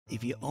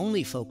If you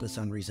only focus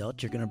on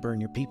results, you're going to burn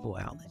your people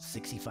out.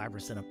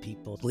 65% of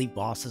people leave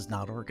bosses,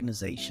 not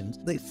organizations.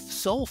 The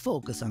sole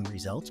focus on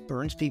results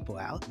burns people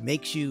out,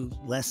 makes you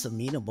less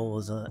amenable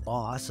as a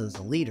boss, as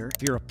a leader.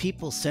 If you're a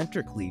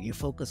people-centric leader, you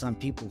focus on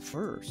people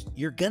first,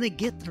 you're going to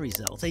get the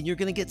results, and you're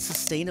going to get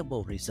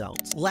sustainable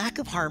results. Lack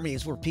of harmony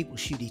is where people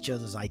shoot each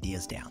other's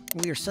ideas down.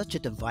 We are such a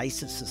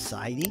divisive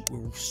society.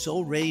 We're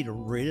so ready to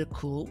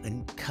ridicule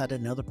and cut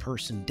another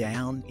person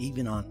down,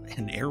 even on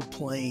an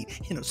airplane,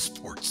 in a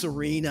sports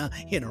arena,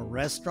 in a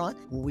restaurant.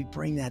 Well, we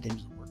bring that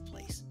into the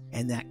workplace.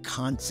 And that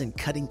constant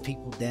cutting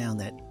people down,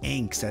 that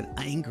angst, that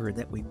anger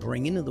that we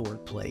bring into the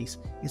workplace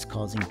is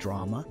causing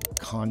drama,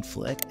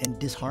 conflict, and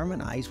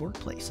disharmonized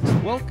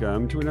workplaces.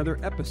 Welcome to another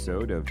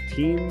episode of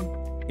Team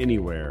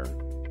Anywhere,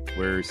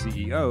 where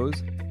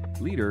CEOs,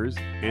 leaders,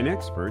 and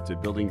experts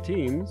at building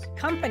teams,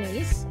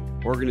 companies,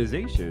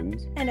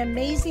 organizations, and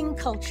amazing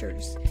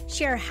cultures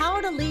share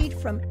how to lead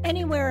from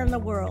anywhere in the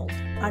world.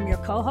 I'm your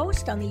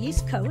co-host on the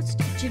East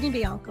Coast, Ginny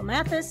Bianco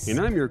Mathis. And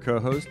I'm your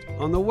co-host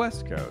on the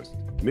West Coast,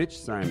 Mitch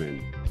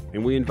Simon.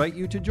 And we invite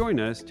you to join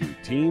us to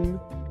Team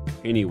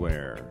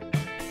Anywhere.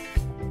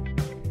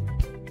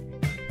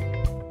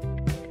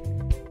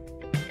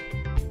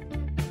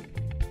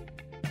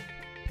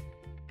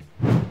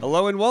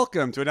 Hello and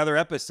welcome to another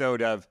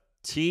episode of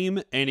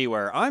Team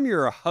Anywhere. I'm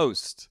your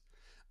host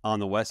on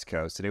the West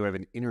Coast. Today we have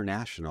an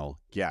international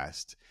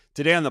guest.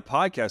 Today on the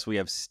podcast, we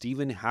have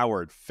Stephen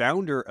Howard,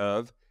 founder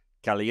of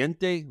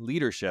Caliente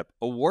Leadership,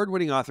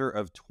 award-winning author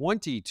of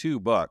 22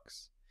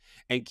 books,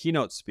 and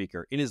keynote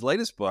speaker. In his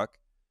latest book,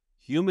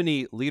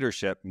 Humony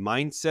Leadership,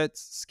 Mindsets,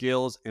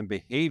 Skills, and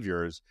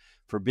Behaviors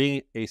for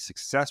Being a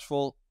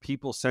Successful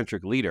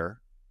People-Centric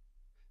Leader.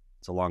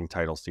 It's a long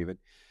title, Stephen.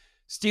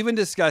 Stephen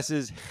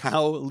discusses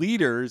how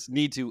leaders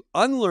need to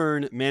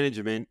unlearn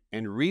management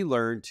and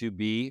relearn to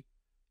be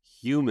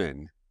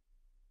human.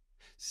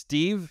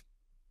 Steve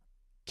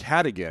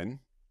Cadigan,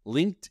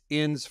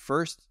 LinkedIn's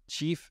first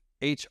chief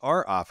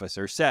HR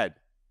officer, said,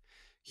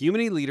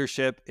 "Humany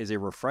Leadership is a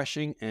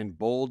refreshing and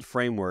bold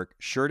framework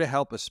sure to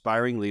help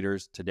aspiring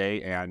leaders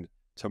today and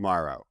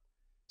tomorrow."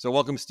 So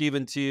welcome,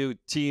 Stephen, to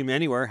Team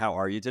Anywhere. How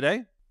are you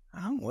today?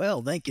 I'm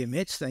well. Thank you,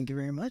 Mitch. Thank you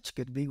very much.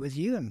 Good to be with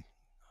you, and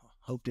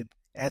hope to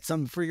add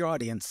something for your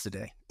audience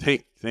today.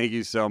 Thank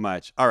you so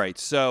much. All right.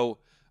 So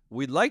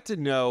we'd like to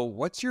know,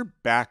 what's your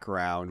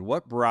background?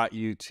 What brought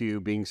you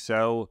to being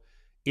so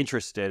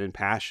interested and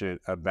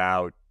passionate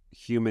about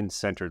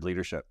human-centered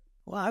leadership?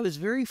 Well, I was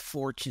very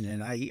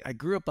fortunate. I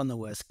grew up on the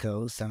West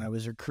Coast, and I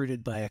was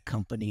recruited by a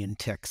company in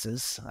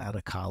Texas out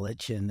of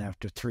college. And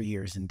after 3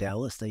 years in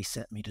Dallas, they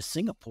sent me to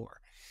Singapore.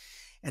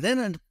 And then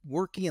I'm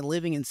working and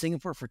living in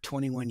Singapore for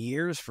 21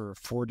 years for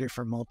 4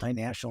 different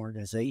multinational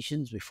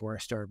organizations before I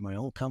started my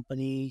own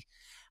company.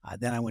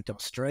 Then I went to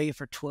Australia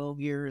for 12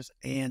 years.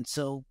 And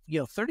so,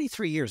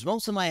 33 years,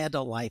 most of my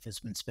adult life has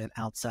been spent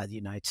outside the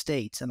United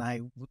States. And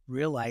I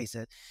realized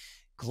that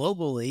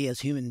globally, as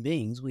human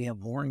beings, we have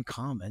more in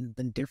common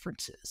than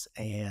differences.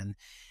 And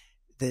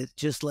that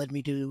just led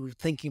me to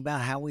thinking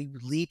about how we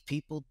lead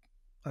people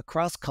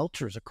across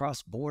cultures,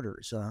 across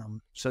borders.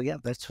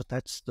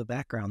 That's the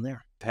background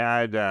there.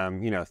 Had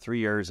 3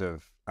 years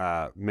of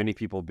many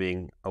people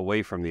being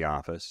away from the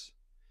office.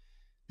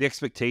 The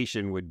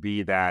expectation would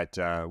be that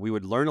we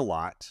would learn a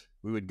lot.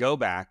 We would go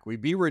back.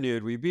 We'd be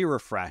renewed. We'd be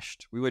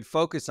refreshed. We would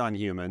focus on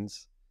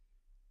humans.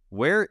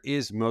 Where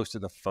is most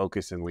of the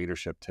focus in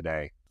leadership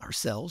today?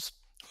 Ourselves.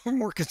 We're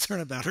more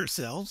concerned about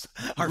ourselves,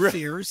 our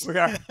fears. We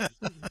are.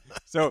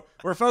 So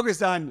we're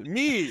focused on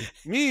me,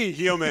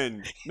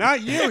 human,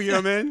 not you,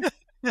 human.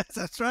 Yes,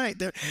 that's right.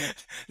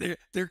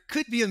 There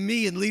could be a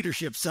me in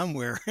leadership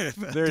somewhere.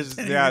 There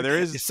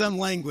is some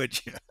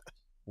language.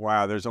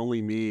 Wow, there's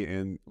only me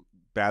in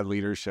bad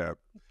leadership.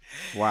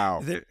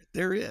 Wow.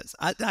 There is.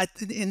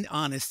 In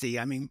honesty,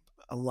 I mean,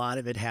 a lot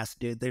of it has to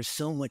do, there's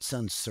so much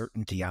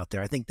uncertainty out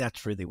there. I think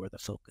that's really where the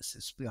focus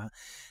is.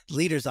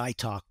 Leaders I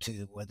talk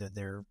to, whether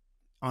they're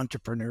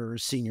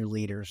entrepreneurs, senior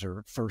leaders,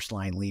 or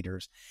first-line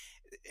leaders,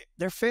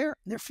 they're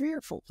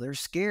fearful. They're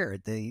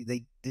scared.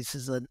 This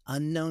is an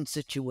unknown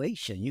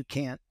situation. You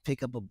can't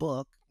pick up a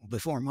book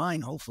before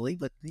mine, hopefully,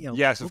 but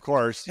yes, of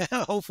course,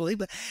 hopefully,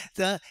 but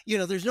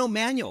there's no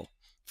manual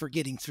for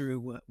getting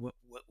through what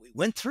we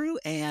went through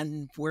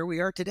and where we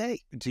are today.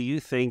 Do you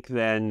think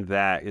then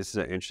that is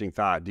an interesting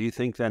thought? Do you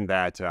think then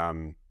that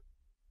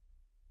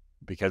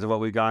because of what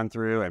we've gone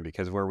through and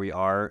because of where we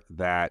are,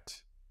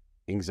 that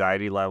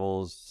anxiety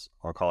levels,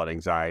 I'll call it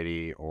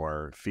anxiety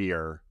or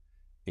fear,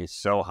 is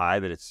so high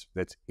that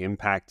that's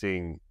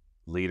impacting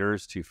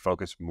leaders to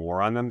focus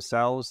more on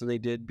themselves than they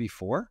did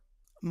before?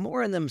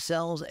 More on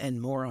themselves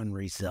and more on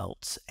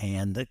results,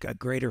 and a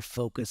greater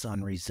focus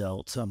on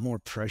results, more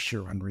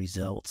pressure on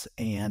results.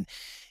 And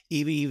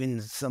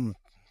even some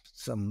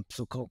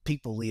so-called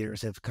people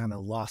leaders have kind of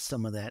lost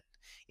some of that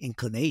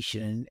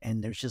inclination,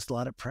 and there's just a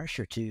lot of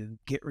pressure to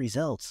get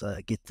results,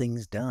 get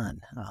things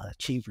done,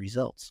 achieve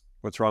results.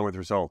 What's wrong with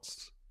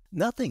results?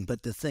 Nothing.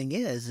 But the thing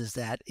is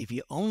that if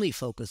you only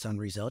focus on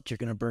results, you're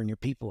going to burn your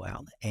people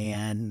out.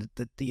 And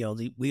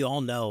we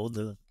all know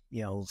the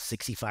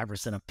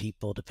 65% of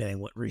people, depending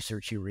on what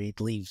research you read,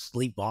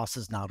 leave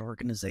bosses, not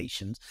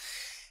organizations.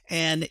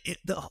 And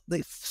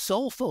the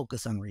sole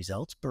focus on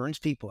results burns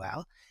people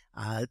out,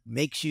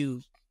 makes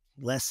you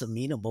less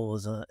amenable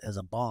as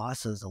a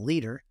boss, as a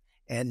leader,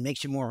 and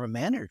makes you more of a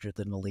manager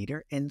than a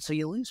leader. And so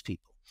you lose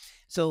people.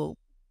 So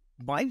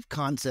my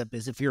concept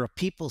is, if you're a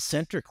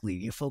people-centric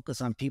leader, you focus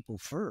on people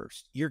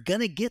first, you're going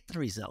to get the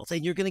results,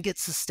 and you're going to get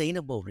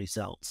sustainable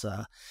results.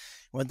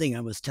 One thing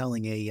I was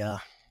telling a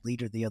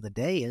leader the other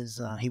day is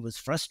he was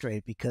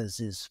frustrated because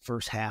his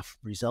first half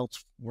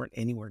results weren't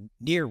anywhere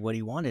near what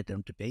he wanted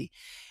them to be.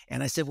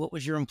 And I said, what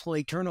was your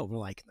employee turnover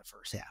like in the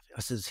first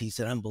half? He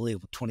said,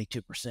 unbelievable,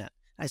 22%.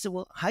 I said,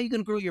 well, how are you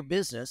going to grow your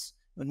business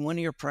when one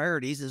of your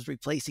priorities is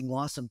replacing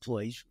lost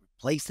employees,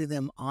 replacing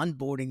them,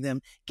 onboarding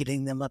them,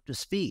 getting them up to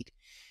speed?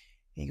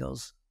 He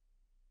goes,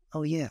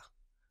 oh, yeah.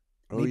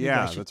 Oh,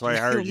 yeah. That's why I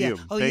hired you.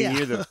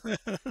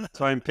 That's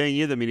why I'm paying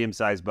you the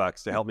medium-sized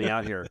bucks to help me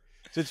out here.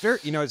 So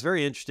it's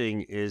very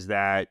interesting is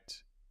that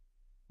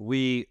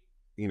we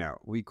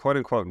quote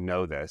unquote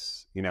know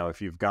this.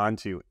 If you've gone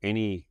to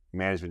any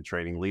management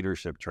training,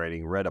 leadership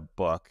training, read a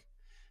book,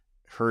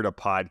 heard a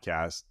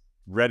podcast,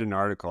 read an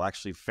article,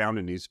 actually found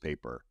a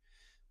newspaper,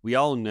 we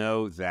all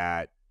know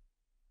that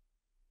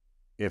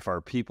if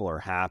our people are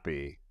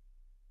happy,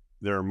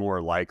 they're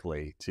more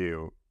likely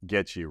to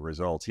get you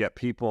results. Yet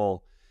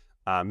people,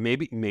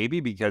 maybe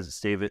because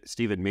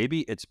Stephen,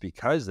 maybe it's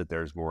because that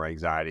there's more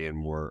anxiety and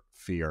more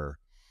fear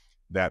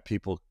that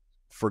people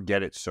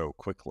forget it so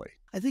quickly.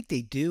 I think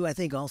they do. I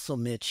think also,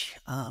 Mitch,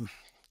 I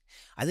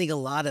think a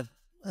lot of,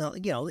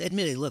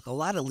 admittedly, look, a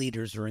lot of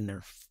leaders are in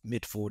their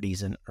mid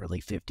 40s and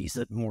early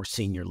 50s, more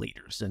senior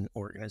leaders in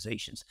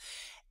organizations.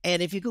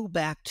 And if you go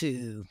back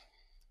to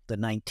the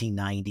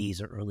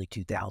 1990s or early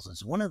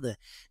 2000s, one of the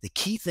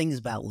key things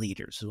about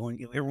leaders, when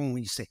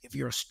you say, if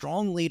you're a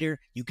strong leader,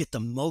 you get the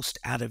most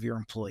out of your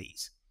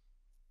employees.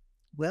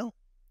 Well,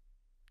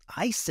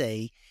 I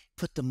say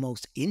put the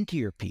most into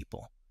your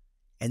people,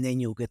 and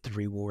then you'll get the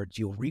rewards.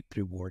 You'll reap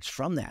the rewards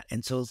from that.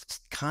 And so it's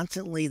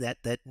constantly that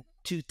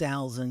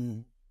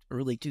 2000,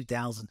 early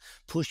 2000,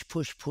 push,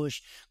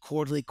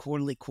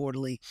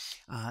 quarterly.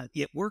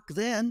 It worked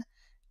then.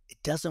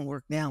 It doesn't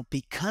work now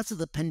because of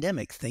the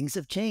pandemic. Things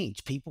have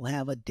changed. People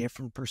have a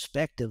different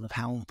perspective of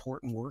how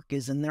important work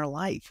is in their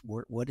life.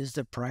 What is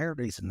their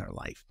priorities in their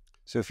life?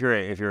 So if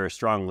you're a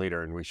strong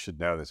leader, and we should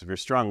know this, if you're a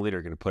strong leader,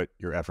 you're going to put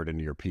your effort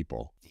into your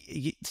people.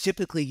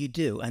 Typically you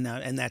do. And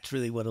that's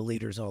really what a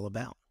leader is all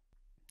about.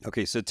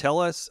 Okay. So tell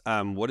us,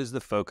 what is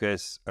the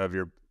focus of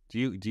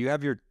do you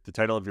have the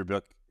title of your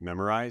book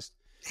memorized?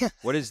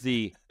 What is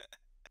the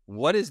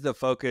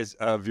focus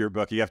of your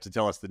book? You have to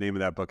tell us the name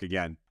of that book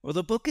again. Well,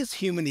 the book is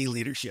Humony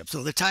Leadership.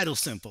 So the title's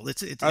simple.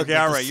 It's okay.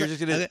 All right. You're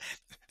just going to,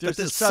 there's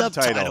the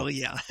subtitle.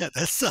 Yeah.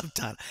 The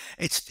subtitle.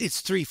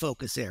 It's three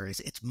focus areas.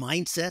 It's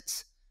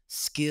mindsets,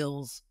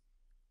 skills,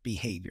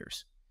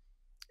 behaviors,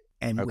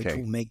 and which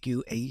will make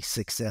you a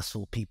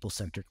successful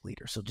people-centric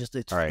leader. So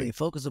the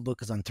focus of the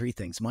book is on three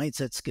things: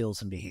 mindset,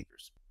 skills, and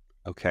behaviors.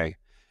 Okay.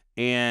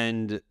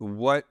 And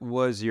what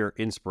was your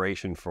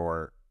inspiration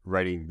for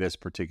writing this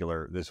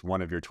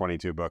one of your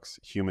 22 books,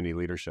 Humany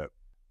Leadership?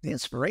 The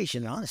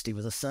inspiration, honesty,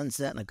 was a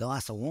sunset and a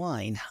glass of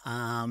wine.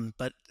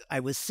 But I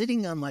was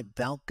sitting on my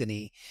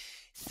balcony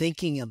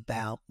thinking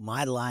about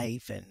my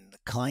life and the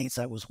clients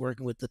I was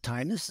working with at the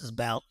time. This is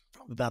about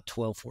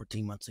 12,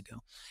 14 months ago.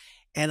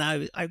 And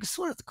I was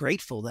sort of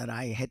grateful that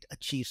I had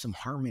achieved some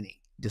harmony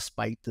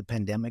despite the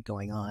pandemic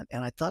going on.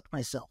 And I thought to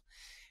myself,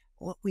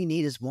 what we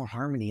need is more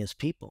harmony as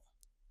people.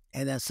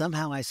 And then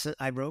somehow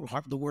I wrote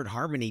the word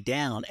harmony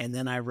down, and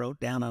then I wrote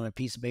down on a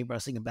piece of paper, I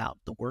was thinking about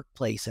the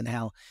workplace and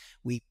how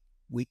we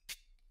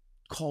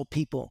call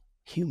people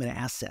human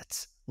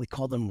assets. We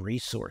call them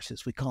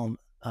resources. We call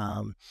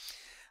them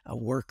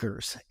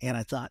workers. And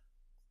I thought,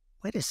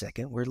 wait a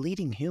second, we're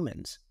leading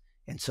humans.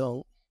 And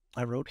so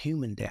I wrote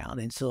human down.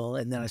 And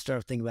then I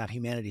started thinking about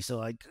humanity.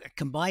 So I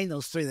combined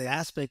those three. The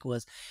aspect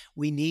was,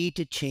 we need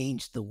to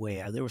change the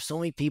way. There were so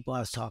many people I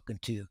was talking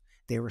to.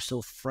 They were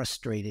so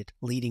frustrated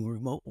leading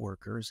remote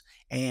workers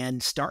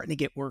and starting to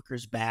get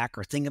workers back,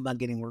 or thinking about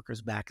getting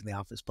workers back in the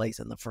office place,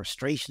 and the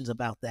frustrations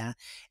about that.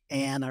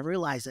 And I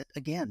realized that,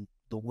 again,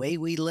 the way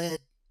we led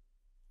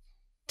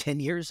 10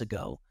 years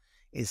ago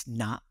is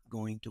not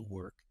going to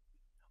work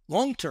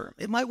long term.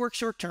 It might work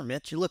short term,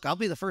 Mitch. Look, I'll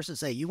be the first to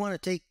say, you want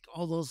to take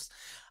all those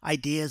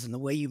ideas and the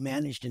way you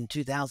managed in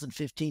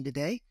 2015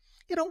 today,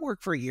 it don't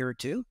work for a year or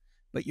two,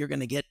 but you're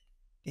going to get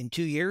in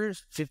 2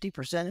 years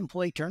 50%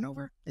 employee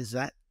turnover.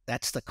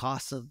 That's the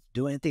cost of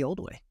doing it the old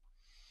way.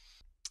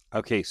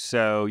 Okay,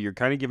 so you're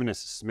kind of giving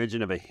us a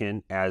smidgen of a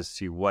hint as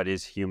to what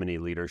is Humany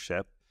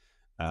Leadership.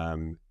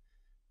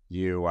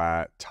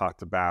 You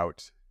talked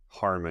about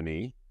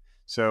harmony.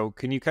 So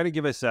can you kind of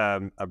give us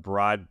a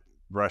broad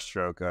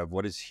brushstroke of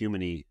what is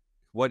Humany?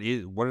 What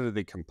are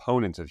the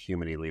components of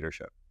Humany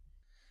Leadership?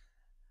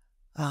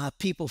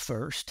 People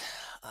first.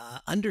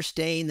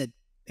 Understand that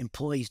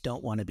employees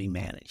don't want to be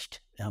managed.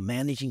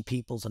 Managing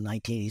people is a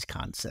 1980s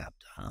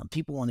concept.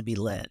 People want to be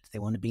led. They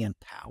want to be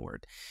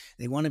empowered.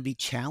 They want to be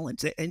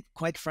challenged. And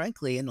quite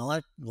frankly, and a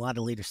lot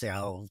of leaders say,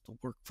 oh, the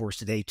workforce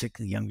today,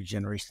 particularly the younger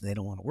generation, they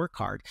don't want to work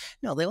hard.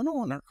 No, they don't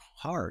want to work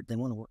hard. They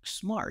want to work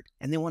smart,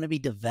 and they want to be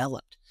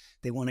developed.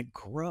 They want to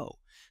grow.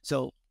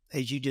 So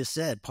as you just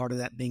said, part of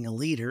that being a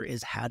leader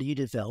is how do you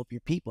develop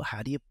your people?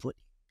 How do you put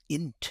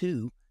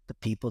into the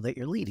people that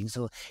you're leading?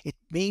 So it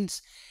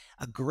means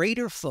a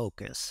greater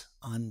focus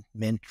on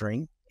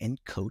mentoring and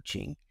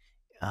coaching,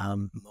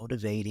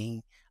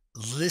 motivating,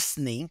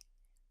 listening.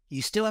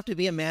 You still have to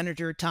be a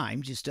manager at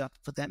times. You still have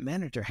to put that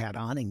manager hat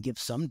on and give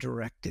some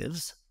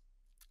directives.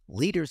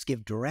 Leaders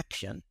give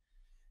direction.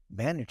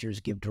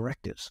 Managers give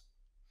directives.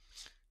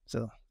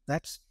 So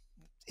that's,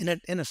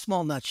 in a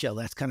small nutshell,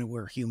 that's kind of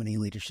where Humony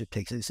Leadership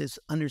takes it. It's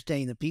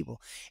understanding the people.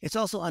 It's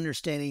also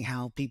understanding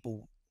how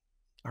people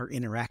are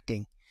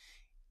interacting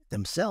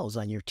themselves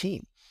on your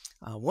team.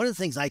 One of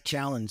the things I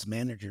challenge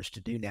managers to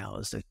do now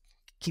is to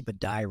keep a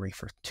diary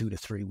for 2 to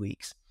 3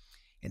 weeks.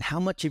 And how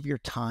much of your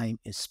time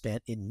is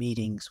spent in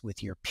meetings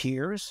with your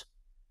peers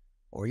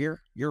or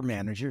your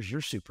managers,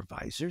 your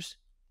supervisors?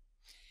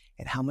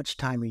 And how much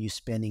time are you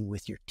spending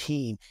with your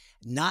team,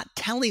 not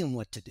telling them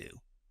what to do,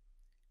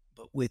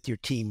 but with your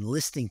team,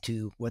 listening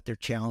to what their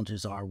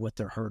challenges are, what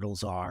their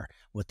hurdles are,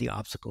 what the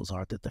obstacles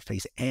are that they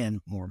face, and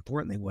more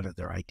importantly, what are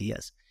their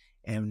ideas?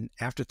 And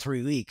after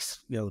 3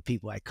 weeks, the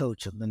people I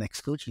coach, the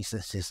next coaching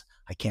session is,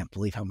 I can't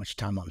believe how much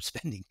time I'm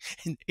spending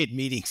in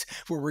meetings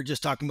where we're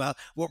just talking about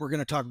what we're going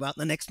to talk about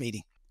in the next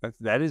meeting.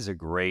 That is a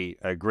great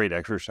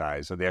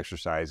exercise. So the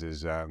exercise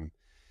is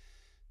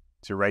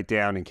to write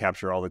down and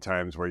capture all the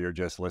times where you're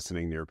just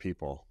listening to your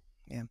people.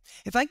 Yeah.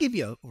 If I give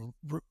you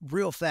a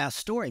real fast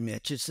story,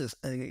 Mitch, it's just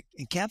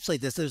encapsulate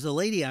this. There's a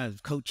lady I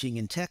was coaching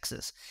in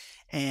Texas,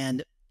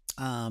 and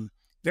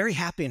very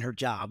happy in her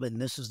job.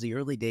 And this was the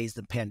early days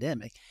of the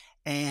pandemic.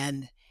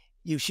 And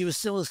she was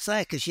so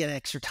excited because she had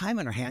extra time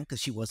on her hand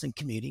because she wasn't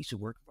commuting. She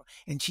worked,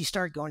 and she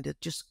started going to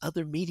just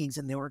other meetings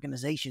in the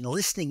organization,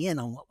 listening in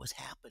on what was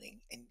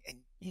happening. And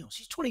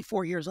she's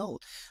 24 years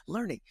old,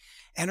 learning.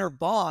 And her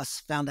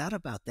boss found out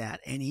about that,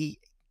 and he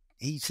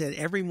said,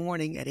 every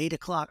morning at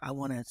 8:00, I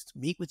want to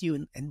meet with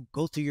you and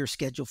go through your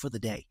schedule for the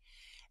day.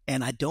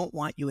 And I don't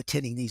want you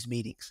attending these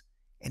meetings.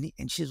 And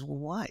she says, well,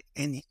 why?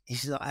 And he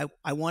says,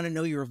 I want to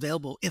know you're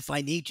available if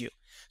I need you.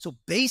 So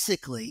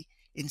basically,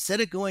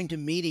 instead of going to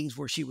meetings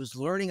where she was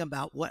learning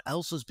about what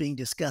else was being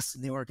discussed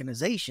in the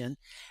organization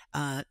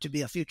to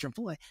be a future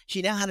employee,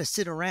 she now had to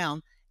sit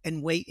around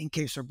and wait in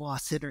case her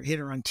boss hit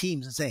her on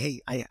Teams and say, hey,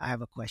 I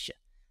have a question.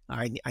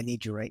 I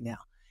need you right now.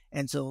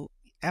 And so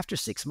after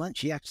 6 months,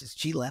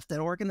 she left that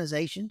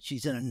organization.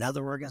 She's in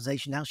another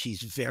organization now.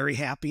 She's very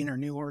happy in her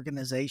new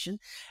organization,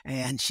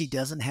 and she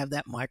doesn't have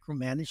that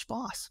micromanaged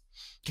boss.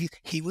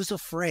 He was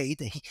afraid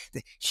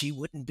that she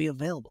wouldn't be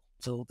available.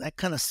 So that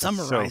kind of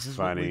summarizes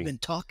what we've been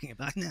talking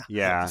about now.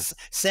 Yeah.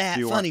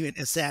 Sad, funny in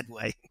a sad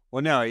way.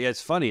 Well, no,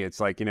 it's funny. It's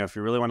like, if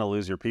you really want to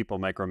lose your people,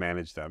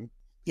 micromanage them.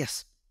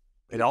 Yes.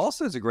 It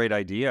also is a great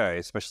idea,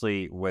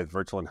 especially with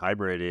virtual and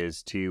hybrid,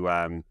 is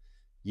to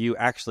you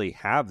actually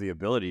have the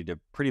ability to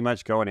pretty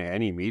much go into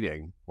any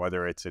meeting,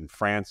 whether it's in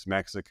France,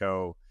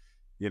 Mexico,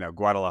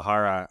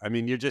 Guadalajara. I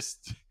mean,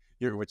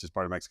 you're which is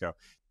part of Mexico.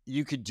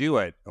 You could do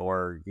it,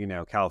 or,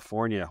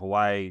 California,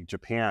 Hawaii,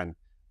 Japan,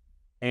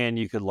 and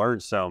you could learn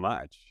so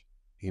much.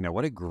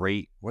 What a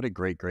great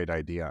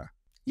idea.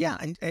 Yeah.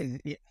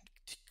 And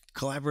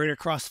collaborate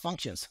across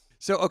functions.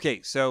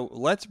 So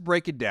let's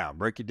break it down.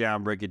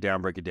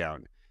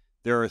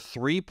 There are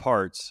 3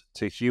 parts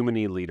to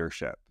Humony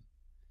Leadership.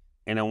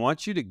 And I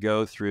want you to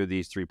go through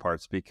these 3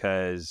 parts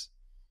because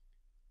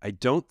I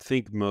don't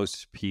think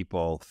most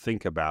people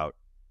think about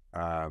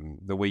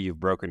the way you've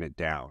broken it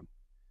down.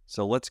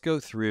 So let's go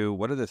through,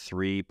 what are the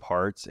 3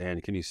 parts,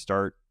 and can you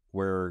start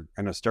with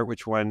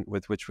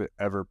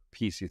whichever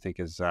piece you think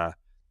is the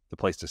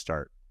place to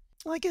start?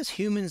 Well, I guess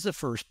human is the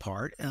first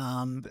part.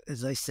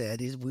 As I said,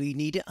 is we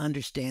need to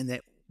understand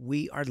that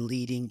we are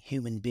leading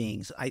human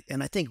beings. I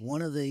think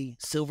one of the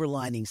silver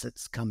linings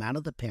that's come out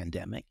of the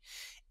pandemic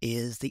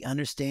is the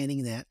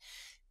understanding that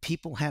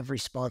people have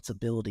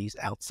responsibilities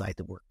outside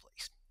the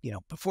workplace.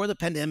 Before the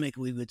pandemic,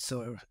 we would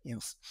sort of,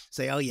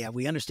 say, oh yeah,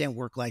 we understand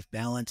work-life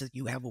balance.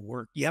 You have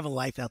a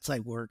life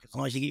outside work. As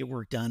long as you get your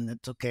work done,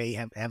 that's okay.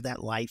 Have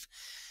that life.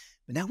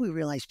 But now we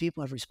realize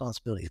people have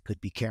responsibilities. It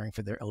could be caring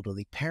for their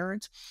elderly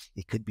parents.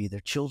 It could be their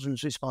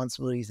children's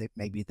responsibilities.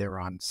 Maybe they're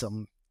on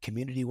some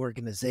community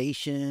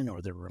organization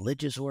or their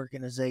religious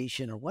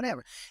organization or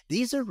whatever.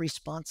 These are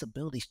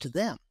responsibilities to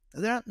them.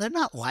 They're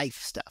not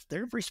life stuff.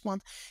 They're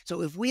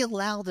So if we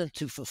allow them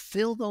to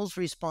fulfill those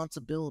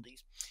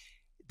responsibilities,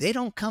 they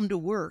don't come to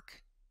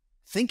work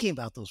thinking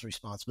about those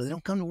responsibilities. They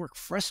don't come to work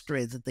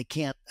frustrated that they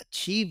can't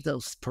achieve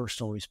those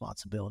personal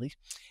responsibilities,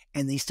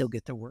 and they still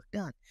get their work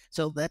done.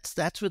 So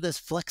that's where this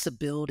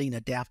flexibility and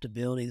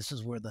adaptability, this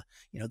is where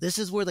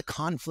the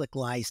conflict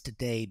lies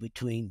today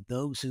between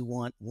those who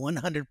want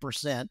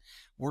 100%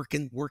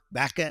 work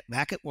back at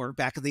work,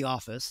 back at the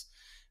office,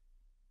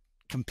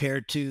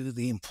 compared to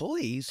the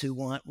employees who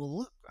want, well,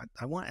 look,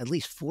 I want at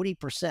least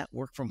 40%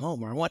 work from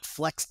home, or I want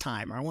flex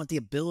time, or I want the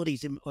ability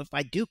to, if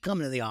I do come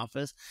into the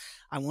office,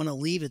 I want to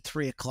leave at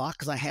 3 o'clock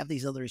because I have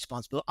these other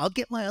responsibilities. I'll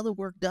get my other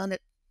work done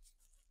at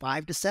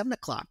 5 to 7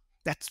 o'clock.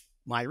 That's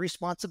my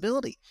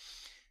responsibility.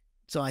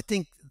 So I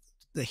think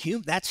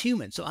that's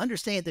human. So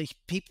understand the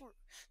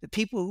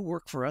people who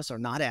work for us are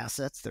not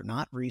assets. They're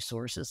not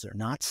resources. They're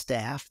not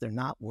staff. They're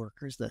not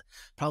workers.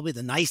 Probably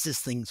the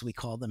nicest things we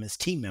call them is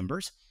team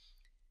members,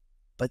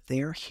 but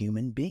they're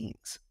human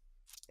beings.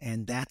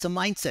 And that's a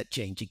mindset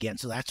change again.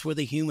 So that's where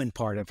the human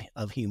part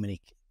of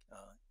Humony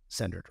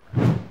centered.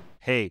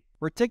 Hey,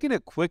 we're taking a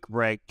quick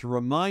break to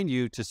remind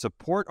you to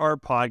support our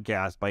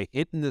podcast by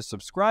hitting the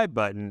subscribe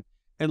button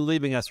and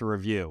leaving us a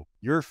review.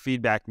 Your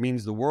feedback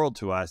means the world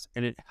to us,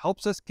 and it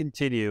helps us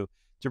continue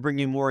to bring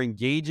you more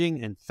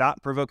engaging and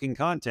thought-provoking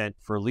content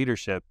for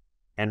leadership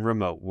and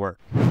remote work.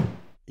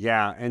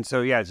 Yeah, and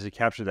so, just to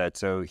capture that,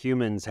 so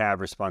humans have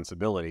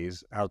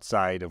responsibilities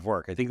outside of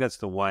work. I think that's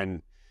the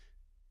one,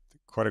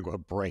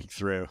 quote-unquote,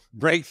 breakthrough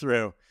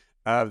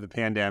of the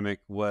pandemic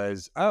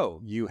was,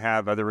 you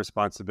have other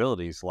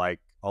responsibilities, like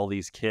all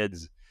these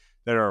kids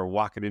that are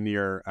walking into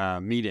your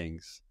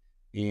meetings,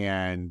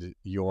 and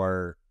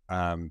your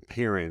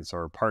parents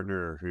or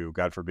partner who,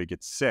 God forbid,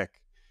 gets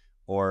sick,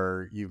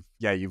 or you've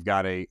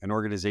got an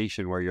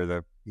organization where you're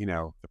the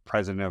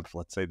president of,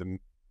 let's say, the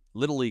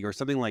Little League or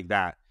something like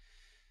that.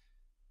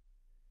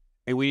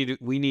 And we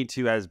need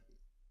to,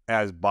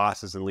 as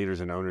bosses and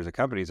leaders and owners of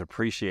companies,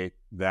 appreciate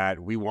that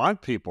we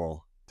want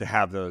people to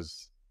have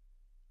those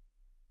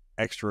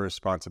extra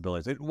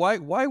responsibilities. Why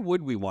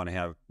would we want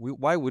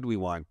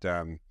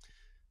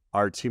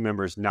our team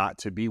members not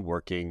to be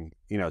working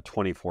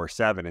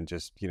 24/7 and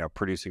just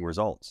producing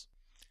results?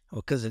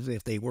 Well, because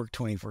if they work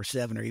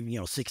 24/7 or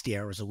even 60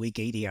 hours a week,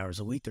 80 hours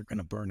a week, they're going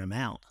to burn them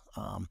out.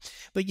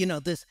 But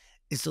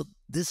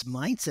this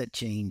mindset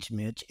change,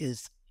 Mitch,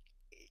 is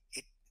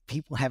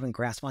people haven't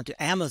grasped onto.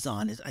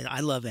 Amazon I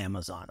love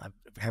Amazon. I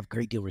have a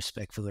great deal of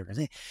respect for their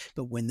organization.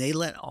 But when they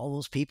let all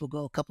those people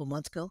go a couple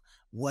months ago,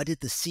 what did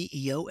the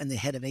CEO and the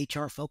head of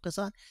HR focus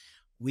on?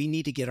 We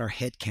need to get our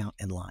head count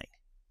in line.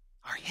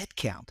 Our head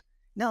count.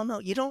 No,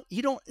 you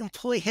don't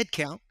employ head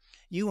count.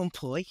 You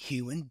employ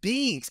human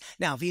beings.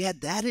 Now, if you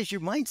had that as your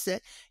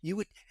mindset,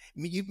 you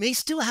may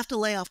still have to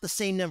lay off the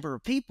same number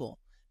of people,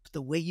 but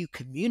the way you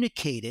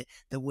communicate it,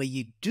 the way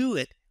you do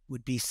it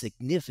would be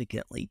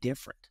significantly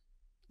different.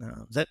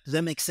 Does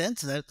that make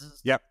sense?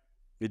 Yep,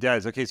 it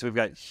does. Okay, so we've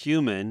got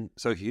human.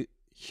 So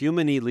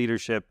Humony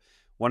Leadership.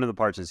 One of the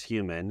parts is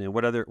human, and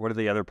what are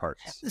the other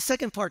parts? The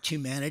second part's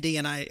humanity,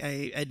 and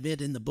I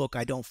admit in the book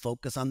I don't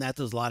focus on that.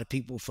 There's a lot of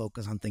people who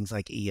focus on things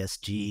like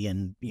ESG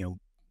and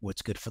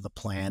what's good for the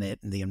planet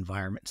and the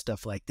environment,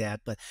 stuff like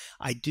that. But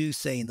I do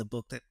say in the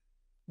book that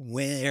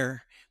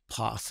where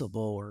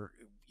possible, or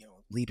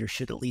leaders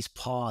should at least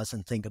pause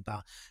and think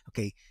about,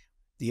 okay,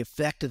 the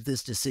effect of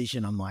this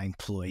decision on my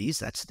employees,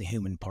 that's the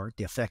human part,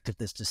 the effect of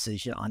this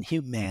decision on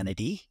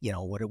humanity,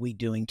 what are we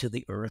doing to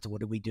the earth?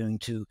 What are we doing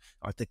to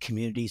the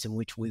communities in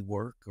which we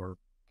work or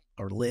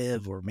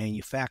live or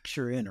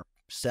manufacture in or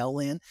sell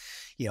in?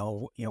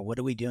 What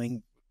are we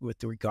doing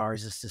with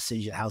regards to this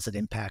decision? How's it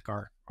impact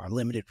our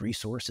limited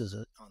resources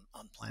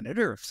on planet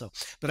Earth? So,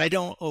 but I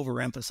don't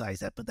overemphasize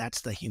that, but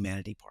that's the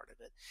humanity part of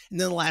it.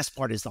 And then the last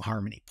part is the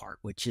harmony part,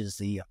 which is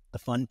the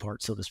fun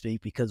part, so to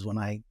speak, because when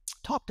I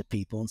talk to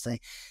people and say,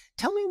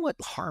 tell me what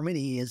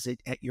harmony is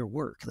at your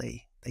work,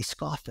 they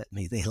scoff at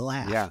me, they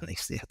laugh, and they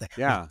say,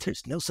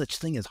 there's no such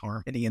thing as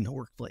harmony in the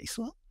workplace.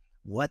 Well,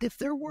 what if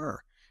there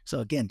were?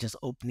 So again, just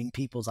opening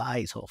people's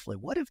eyes, hopefully.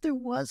 What if there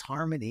was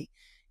harmony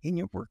in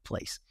your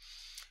workplace?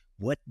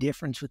 What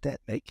difference would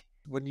that make?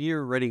 When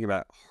you're writing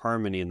about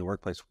harmony in the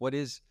workplace,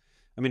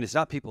 it's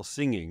not people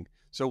singing.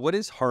 So what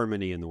is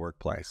harmony in the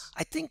workplace?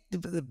 I think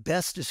the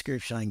best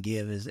description I can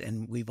give is,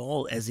 and we've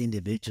all as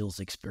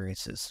individuals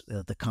experienced this,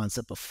 the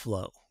concept of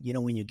flow.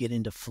 When you get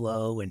into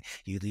flow and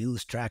you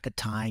lose track of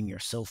time, you're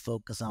so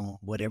focused on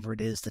whatever it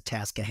is, the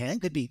task at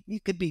hand.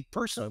 It could be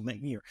personal.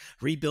 Maybe you're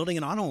rebuilding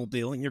an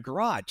automobile in your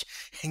garage,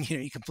 and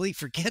you completely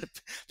forget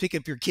to pick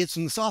up your kids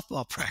from the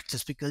softball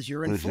practice because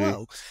you're in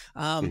flow.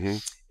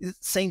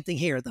 Same thing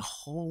here. The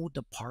whole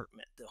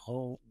department, the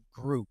whole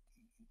group,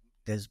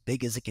 as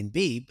big as it can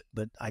be,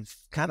 but I've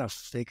kind of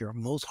figured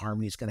most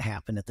harmony is going to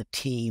happen at the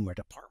team or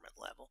department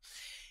level.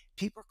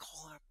 People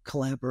are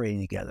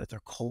collaborating together. They're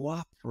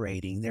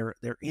cooperating. They're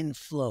in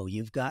flow.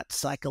 You've got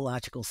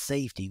psychological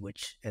safety,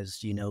 which,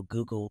 as you know,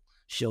 Google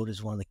showed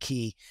as one of the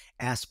key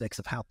aspects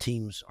of how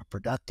teams are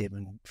productive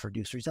and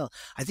produce results.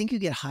 I think you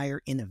get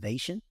higher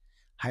innovation,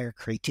 higher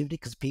creativity,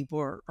 because people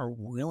are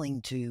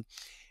willing to.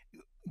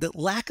 The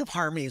lack of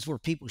harmony is where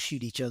people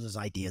shoot each other's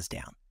ideas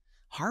down.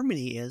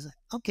 Harmony is,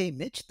 okay,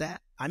 Mitch,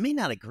 that I may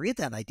not agree with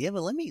that idea,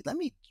 but let me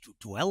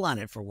dwell on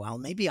it for a while.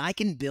 Maybe I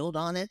can build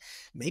on it.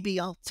 Maybe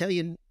I'll tell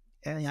you,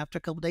 And after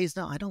a couple of days,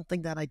 no, I don't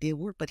think that idea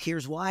worked, but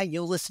here's why.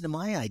 You'll listen to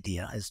my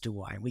idea as to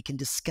why. We can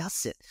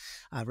discuss it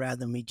rather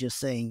than me just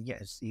saying,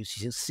 yes, you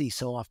see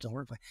so often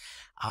work.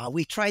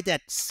 We tried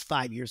that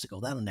 5 years ago.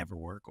 That'll never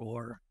work.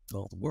 Or,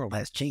 well, the world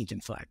has changed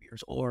in 5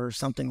 years, or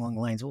something along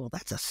the lines of, well,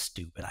 that's a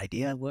stupid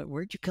idea.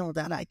 Where'd you come with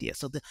that idea?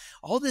 So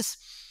all this,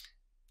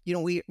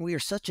 we are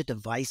such a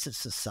divisive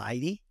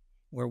society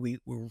where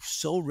we're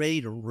so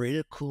ready to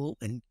ridicule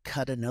and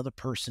cut another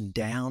person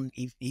down,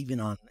 even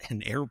on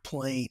an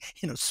airplane,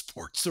 in a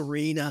sports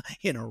arena,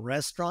 in a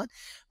restaurant.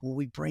 Well,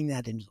 we bring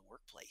that into the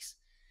workplace.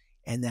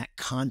 And that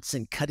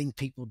constant cutting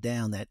people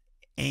down, that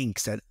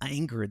angst, that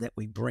anger that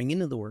we bring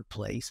into the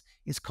workplace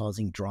is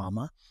causing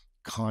drama,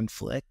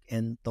 conflict,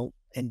 and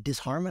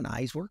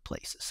disharmonized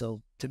workplaces.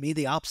 So to me,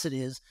 the opposite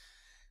is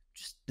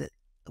just that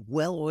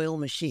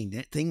well-oiled machine,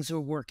 that things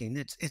are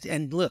working.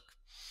 And look,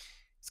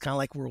 it's kind of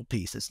like world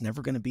peace. It's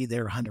never going to be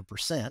there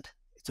 100%.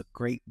 It's a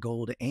great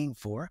goal to aim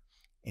for.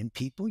 And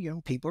people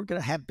are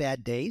going to have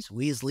bad days.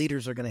 We as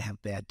leaders are going to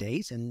have bad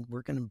days, and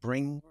we're going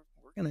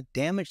to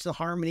damage the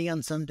harmony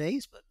on some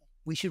days, but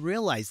we should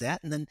realize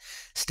that and then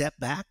step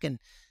back and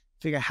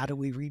figure out, how do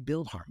we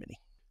rebuild harmony?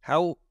 I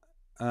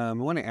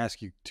want to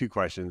ask you two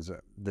questions.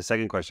 The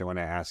second question I want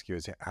to ask you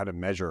is how to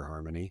measure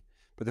harmony.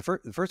 But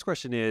the first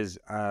question is,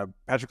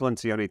 Patrick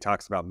Lencioni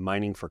talks about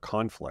mining for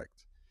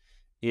conflict.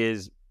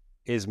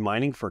 Is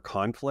mining for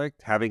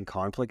conflict, having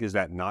conflict, is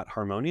that not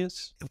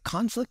harmonious?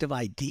 Conflict of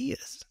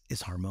ideas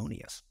is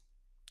harmonious.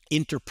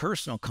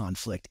 Interpersonal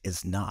conflict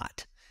is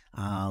not.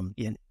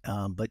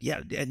 But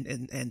yeah,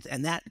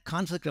 and that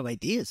conflict of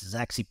ideas is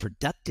actually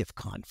productive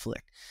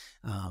conflict.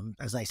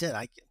 As I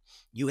said,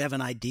 you have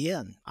an idea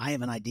and I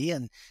have an idea,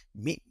 and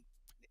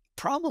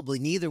probably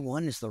neither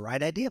one is the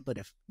right idea. But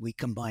if we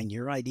combine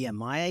your idea and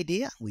my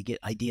idea, we get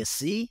idea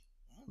C.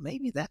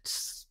 Maybe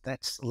that's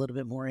a little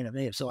bit more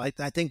innovative. So I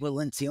think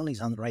Lencioni's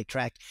on the right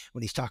track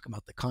when he's talking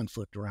about the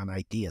conflict around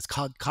ideas,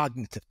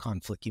 cognitive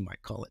conflict, you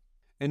might call it.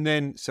 And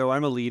then, so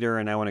I'm a leader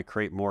and I want to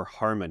create more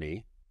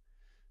harmony.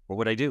 What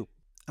would I do?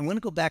 I'm going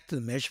to go back to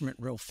the measurement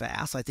real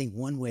fast. I think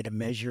one way to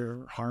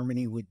measure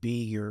harmony would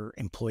be your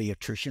employee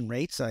attrition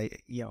rates. I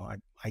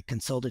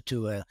consulted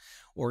to an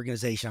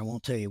organization, I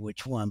won't tell you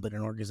which one, but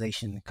an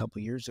organization a couple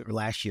of years, or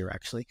last year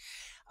actually.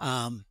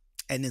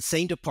 And the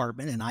same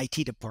department, an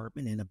IT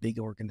department in a big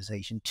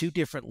organization, two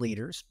different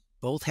leaders,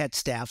 both had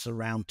staffs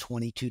around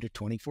 22 to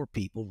 24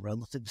 people,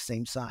 relative the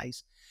same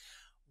size.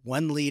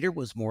 One leader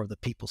was more of the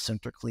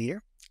people-centric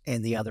leader,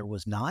 and the other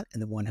was not.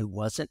 And the one who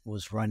wasn't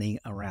was running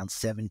around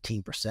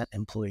 17%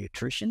 employee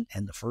attrition,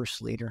 and the first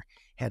leader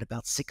had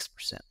about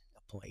 6%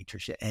 employee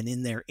attrition. And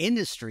in their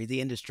industry,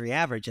 the industry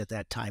average at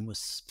that time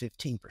was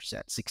 15%,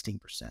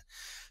 16%.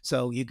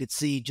 So you could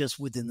see just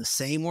within the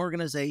same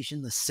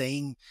organization, the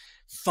same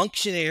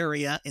function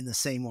area in the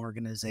same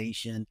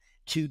organization,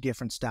 two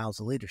different styles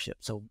of leadership.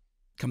 So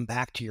come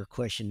back to your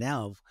question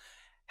now of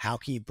how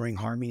can you bring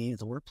harmony into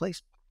the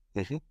workplace?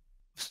 Mm-hmm.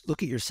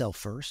 Look at yourself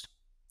first.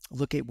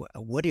 Look at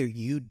what are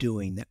you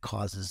doing that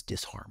causes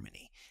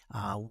disharmony.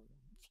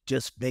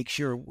 Just make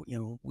sure,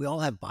 we all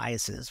have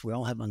biases. We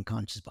all have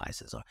unconscious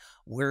biases.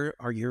 Where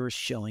are yours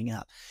showing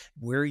up?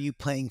 Where are you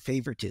playing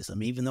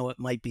favoritism, even though it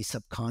might be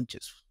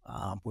subconscious?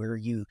 Where are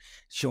you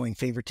showing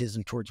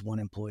favoritism towards one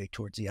employee,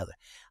 towards the other?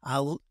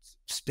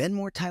 Spend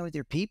more time with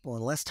your people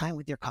and less time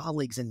with your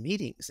colleagues in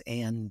meetings,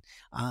 and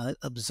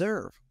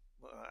observe.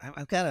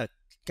 I've got a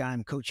guy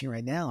I'm coaching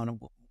right now, and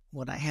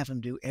what I have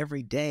him do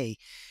every day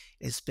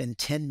is spend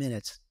 10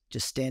 minutes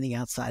just standing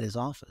outside his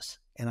office.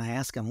 And I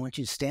ask him, I want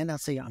you to stand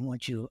outside. I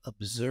want you to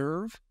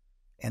observe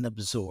and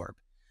absorb.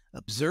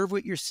 Observe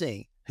what you're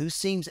seeing. Who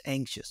seems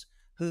anxious?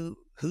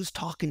 Who's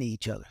talking to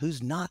each other?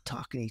 Who's not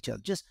talking to each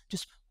other? Just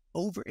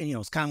over, and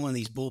it's kind of one of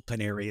these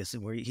bullpen areas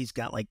where he's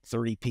got like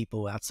 30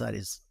 people outside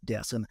his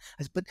desk. And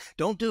but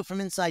don't do it from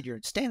inside.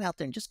 Stand out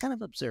there and just kind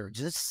of observe.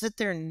 Just sit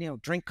there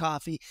and drink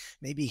coffee.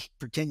 Maybe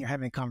pretend you're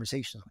having a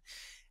conversation.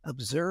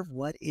 Observe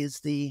what is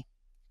the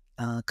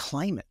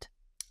climate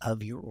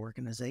of your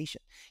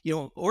organization.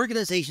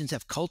 Organizations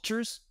have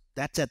cultures.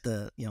 That's at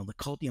the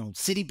cult.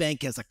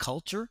 Citibank has a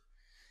culture.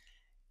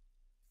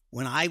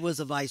 When I was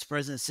a vice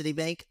president of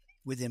Citibank,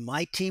 within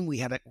my team, we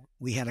had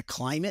a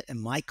climate, and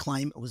my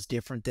climate was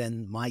different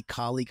than my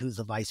colleague who's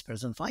the vice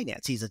president of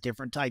finance. He's a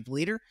different type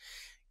leader.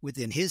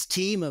 Within his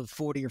team of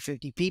 40 or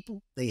 50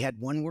 people, they had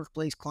one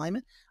workplace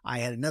climate. I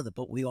had another,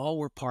 but we all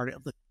were part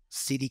of the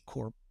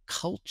Citicorp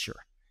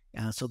culture.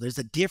 So there's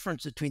a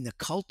difference between the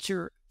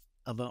culture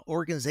of an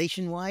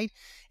organization-wide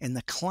and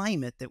the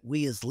climate that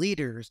we as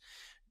leaders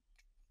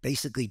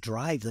basically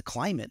drive the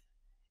climate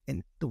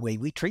and the way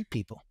we treat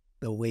people,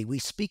 the way we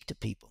speak to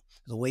people,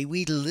 the way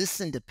we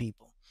listen to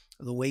people,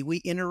 the way we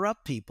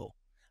interrupt people.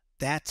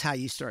 That's how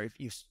you start. If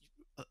you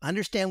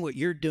understand what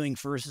you're doing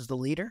first as the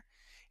leader,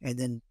 and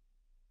then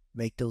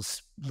make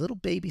those little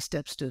baby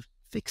steps to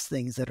fix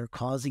things that are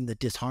causing the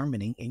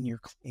disharmony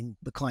in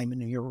the climate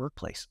in your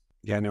workplace.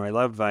 Yeah, no, I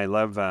love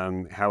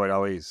how it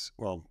always,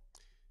 well,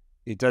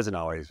 it doesn't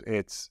always.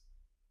 It's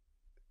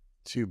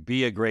to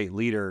be a great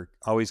leader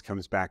always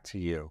comes back to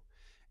you.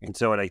 And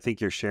so what I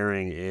think you're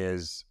sharing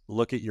is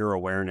look at your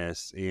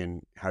awareness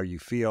in how you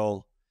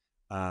feel.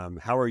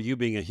 How are you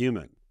being a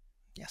human?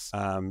 Yes.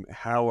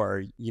 How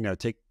are,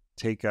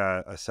 take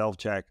a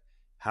self-check.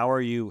 How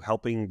are you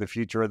helping the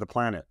future of the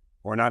planet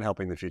or not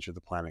helping the future of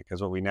the planet?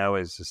 Because what we know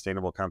is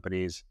sustainable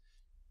companies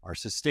are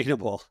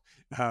sustainable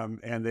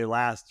and they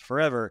last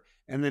forever.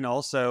 And then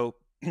also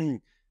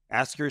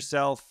ask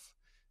yourself,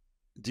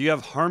 do you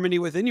have harmony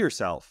within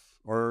yourself?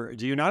 Or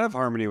do you not have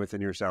harmony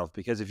within yourself?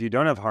 Because if you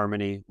don't have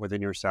harmony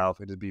within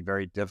yourself, it would be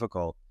very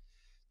difficult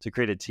to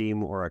create a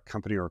team or a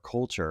company or a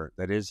culture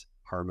that is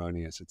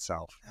harmonious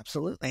itself.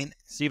 Absolutely. And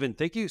Stephen,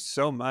 thank you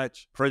so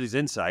much for these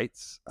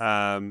insights.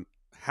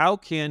 How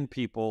can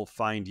people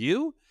find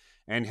you,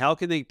 and how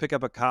can they pick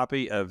up a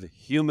copy of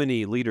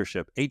Humony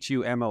Leadership,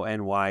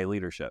 Humony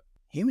Leadership?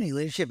 Humany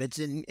Leadership,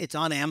 it's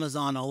on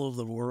Amazon all over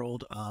the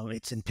world.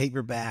 It's in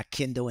paperback,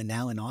 Kindle, and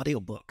now in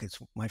audiobook. It's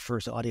my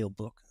first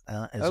audiobook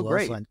as well.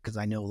 Great. Because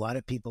I know a lot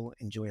of people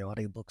enjoy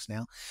audiobooks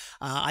now.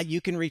 You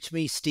can reach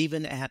me,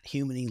 Stephen, at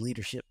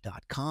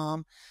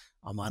humanyleadership.com.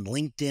 I'm on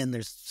LinkedIn.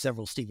 There's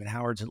several Stephen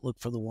Howards. Look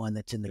for the one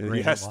that's in the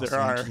greater Los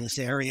Angeles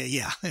area.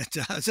 Yeah, it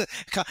does.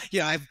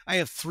 Yeah, I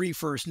have 3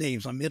 first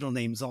names. My middle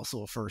name is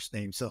also a first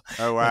name. So,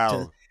 oh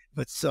wow.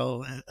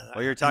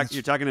 Well, you're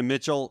talking to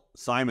Mitchell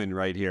Simon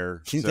right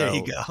here. So, there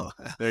you go.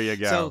 There you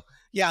go. So,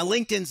 yeah,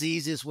 LinkedIn's the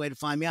easiest way to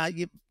find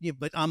me.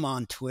 But I'm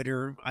on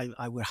Twitter.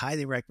 I would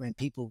highly recommend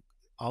people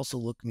also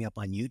look me up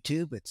on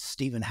YouTube. It's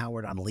Stephen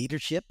Howard on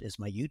Leadership is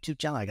my YouTube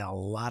channel. I got a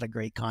lot of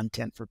great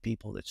content for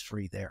people that's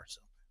free there. So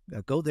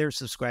go there,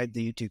 subscribe to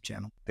the YouTube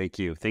channel. Thank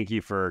you. Thank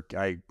you we're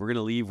going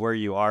to leave where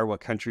you are,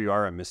 what country you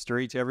are, a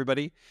mystery to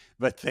everybody.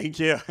 But thank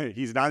you.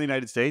 He's not in the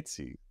United States.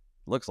 He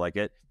looks like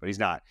it, but he's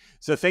not.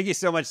 So thank you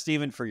so much,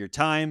 Stephen, for your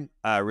time.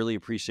 I really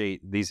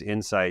appreciate these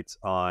insights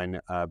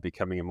on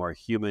becoming a more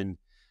human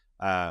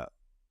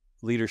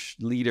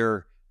leader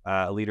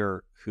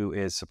who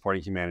is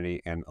supporting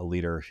humanity and a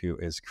leader who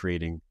is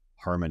creating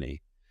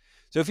harmony.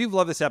 So if you've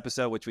loved this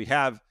episode, which we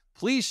have,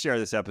 please share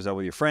this episode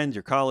with your friends,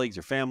 your colleagues,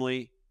 your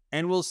family,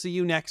 and we'll see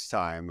you next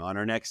time on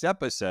our next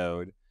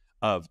episode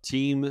of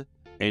Team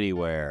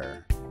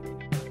Anywhere.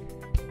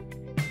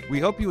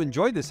 We hope you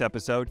enjoyed this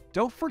episode.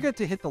 Don't forget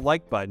to hit the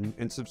like button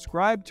and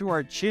subscribe to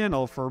our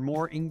channel for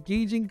more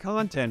engaging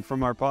content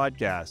from our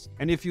podcast.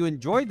 And if you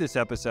enjoyed this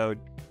episode,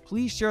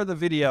 please share the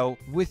video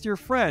with your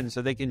friends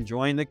so they can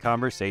join the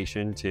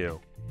conversation too.